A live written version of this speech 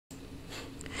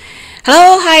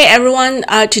Hello, hi everyone.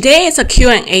 Today is a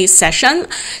Q&A session.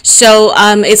 So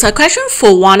it's a question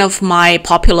for one of my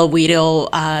popular video,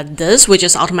 which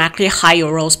is automatically hide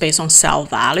your rows based on cell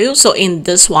value. So in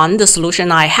this one, the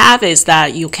solution I have is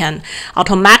that you can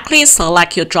automatically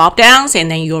select your drop downs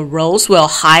and then your rows will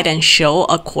hide and show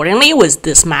accordingly with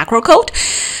this macro code.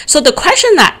 So the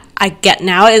question that I get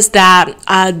now is that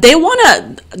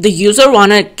the user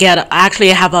wanna actually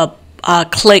have a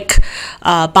click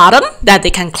bottom that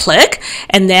they can click,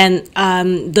 and then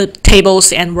the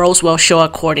tables and rows will show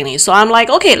accordingly. So I'm like,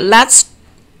 okay, let's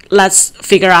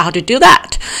figure out how to do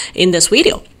that in this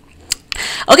video.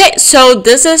 Okay, so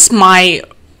this is my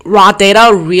raw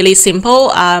data, really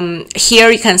simple. Here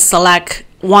you can select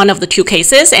one of the two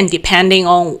cases, and depending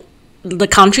on the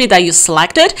country that you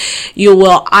selected, you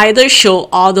will either show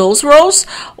all those rows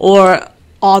or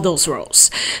all those rows.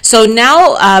 So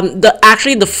now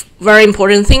the very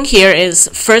important thing here is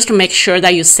first to make sure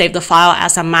that you save the file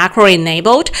as a macro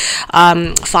enabled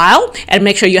file, and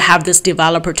make sure you have this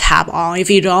developer tab on.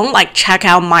 If you don't, like, check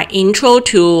out my intro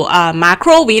to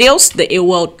macro videos. It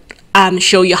will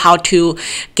show you how to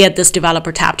get this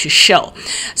developer tab to show.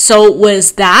 So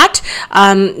with that,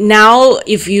 now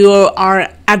if you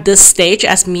are at this stage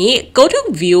as me, go to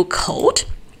view code.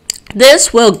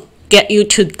 This will get you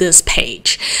to this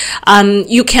page.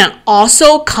 You can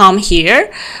also come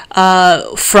here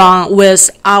with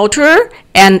outer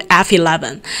and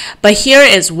F11, but here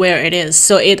is where it is.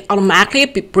 So it automatically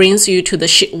brings you to the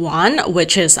sheet 1,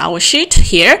 which is our sheet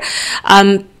here.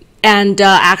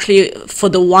 Actually, for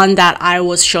the one that I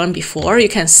was showing before, you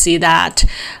can see that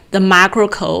the macro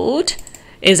code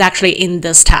is actually in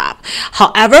this tab.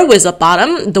 However, with the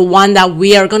bottom, the one that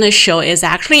we are going to show is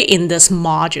actually in this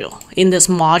module. In this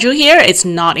module here, it's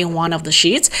not in one of the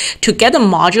sheets. To get the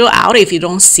module out, if you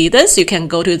don't see this, you can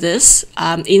go to this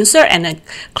insert and then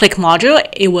click module.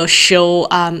 It will show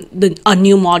a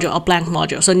new module, a blank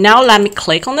module. So now let me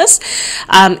click on this,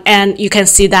 and you can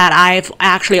see that I've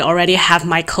actually already have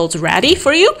my codes ready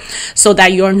for you, so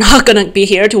that you're not going to be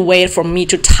here to wait for me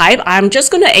to type. I'm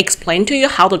just going to explain to you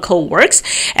how the code works,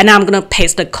 and I'm going to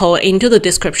paste the code into the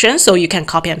description so you can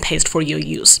copy and paste for your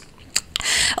use.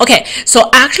 Okay,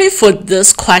 so actually for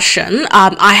this question,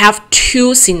 I have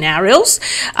two scenarios.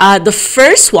 The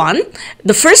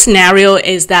first scenario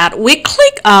is that we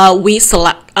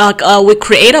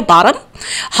create a bottom.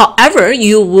 However,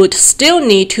 you would still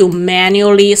need to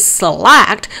manually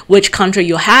select which country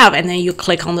you have, and then you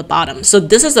click on the bottom. So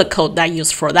this is the code that I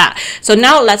use for that. So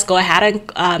now let's go ahead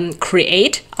and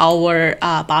create our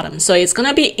bottom. So it's going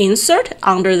to be insert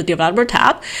under the developer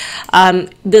tab.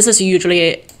 This is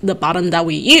usually the bottom that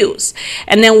we use.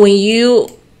 And then when you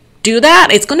do that,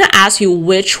 it's going to ask you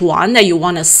which one that you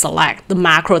want to select, the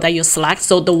macro that you select.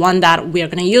 So the one that we are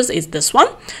going to use is this one.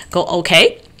 Go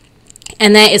OK.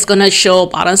 And then it's going to show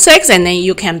bottom 6, and then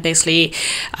you can basically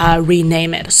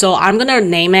rename it. So I'm going to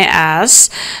name it as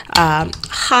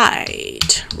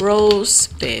hide rows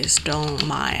based on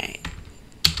my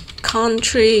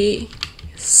country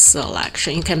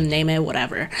selection. You can name it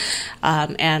whatever.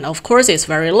 And of course, it's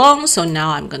very long. So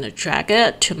now I'm going to drag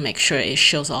it to make sure it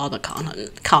shows all the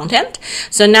content.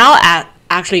 So now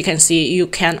actually, you can see you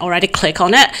can already click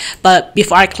on it. But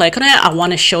before I click on it, I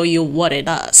want to show you what it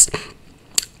does.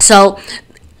 So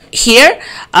here,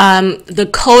 the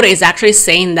code is actually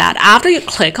saying that after you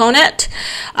click on it,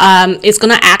 it's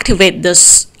going to activate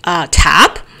this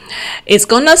tab. It's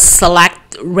going to select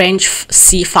range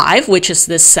C5, which is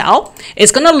this cell.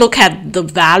 It's going to look at the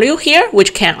value here,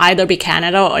 which can either be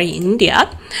Canada or India.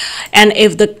 And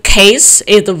if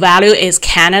the value is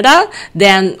Canada,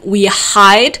 then we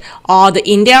hide all the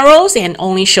India rows and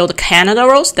only show the Canada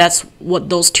rows. That's what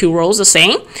those two rows are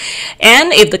saying.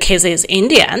 And if the case is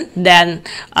Indian, then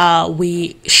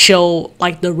we show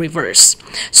like the reverse.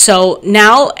 So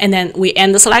now, and then we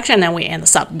end the selection, and then we end the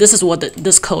sub. This is what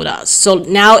this code does. So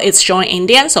now it's showing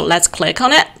Indian. So let's click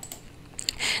on it.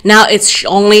 Now it's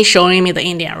only showing me the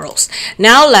Indian rows.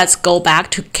 Now let's go back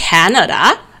to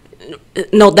Canada.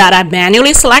 Note that I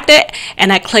manually select it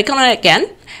and I click on it again.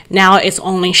 Now it's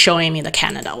only showing me the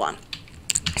Canada one.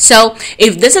 So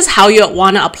if this is how you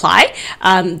want to apply,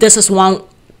 this is one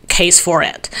case for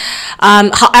it.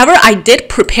 However, I did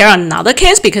prepare another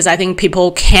case because I think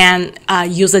people can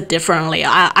use it differently.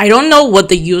 I don't know what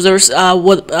the users,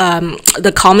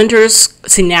 the commenters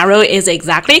scenario is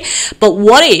exactly, but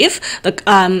what if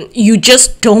you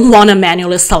just don't want to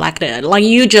manually select it? Like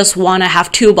you just want to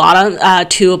have two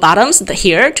bottoms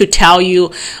here to tell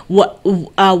you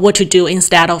what to do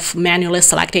instead of manually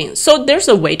selecting. So there's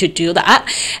a way to do that,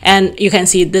 and you can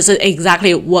see this is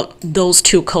exactly what those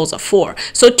two codes are for.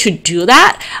 So to do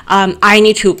that, I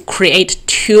need to create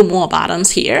 2 more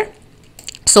bottoms here.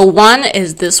 So one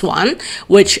is this one,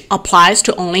 which applies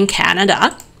to only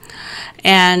Canada.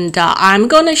 And I'm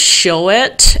going to show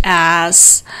it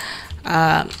as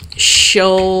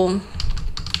show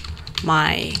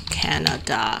my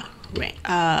Canada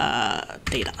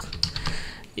data.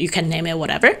 You can name it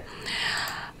whatever.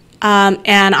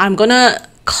 And I'm going to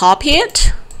copy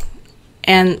it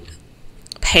and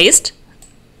paste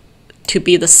to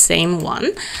be the same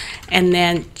one, and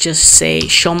then just say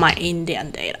show my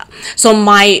Indian data. So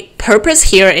my purpose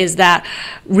here is that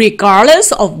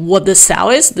regardless of what the cell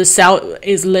is, the cell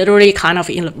is literally kind of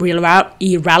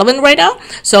irrelevant right now.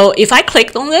 So if I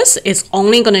click on this, it's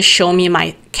only going to show me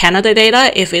my Canada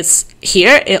data. If it's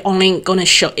here, it only going to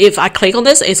show, if I click on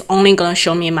this, it's only going to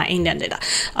show me my Indian data.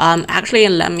 Actually,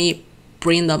 let me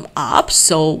bring them up,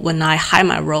 so when I hide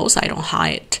my rows, I don't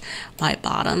hide my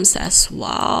bottoms as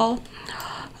well.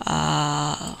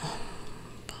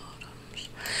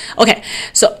 Okay,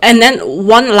 so and then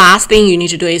one last thing you need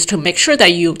to do is to make sure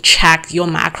that you check your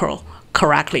macro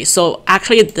correctly. So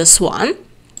actually this one,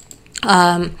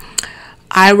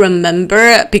 I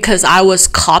remember because I was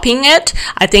copying it,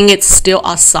 I think it's still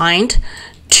assigned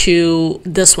to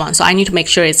this one. So I need to make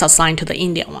sure it's assigned to the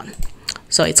Indian one.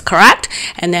 So it's correct.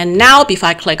 And then now if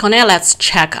I click on it, let's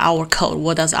check our code.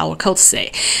 What does our code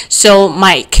say? So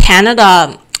my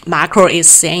Canada macro is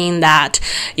saying that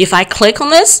if I click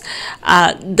on this,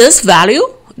 this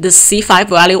value, this C5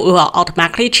 value will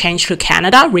automatically change to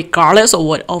Canada regardless of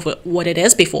what it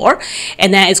is before,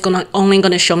 and then it's only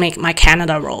gonna show me my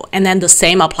Canada row. And then the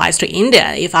same applies to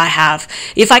India. If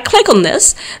I click on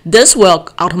this, this will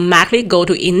automatically go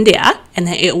to India, and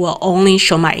then it will only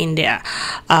show my India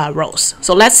rows.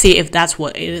 So let's see if that's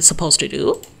what it is supposed to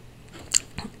do.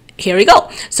 Here we go.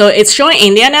 So it's showing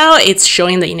India now, it's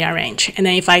showing the India range. And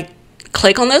then if I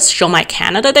click on this, show my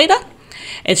Canada data,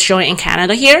 it's showing in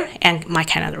Canada here and my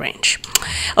Canada range.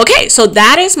 Okay, so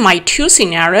that is my 2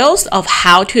 scenarios of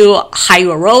how to hide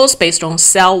your rows based on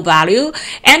cell value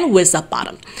and with a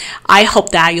button. I hope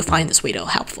that you find this video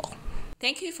helpful.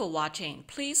 Thank you for watching.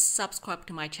 Please subscribe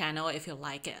to my channel if you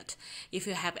like it. If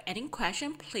you have any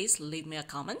question, please leave me a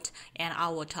comment and I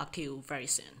will talk to you very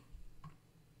soon.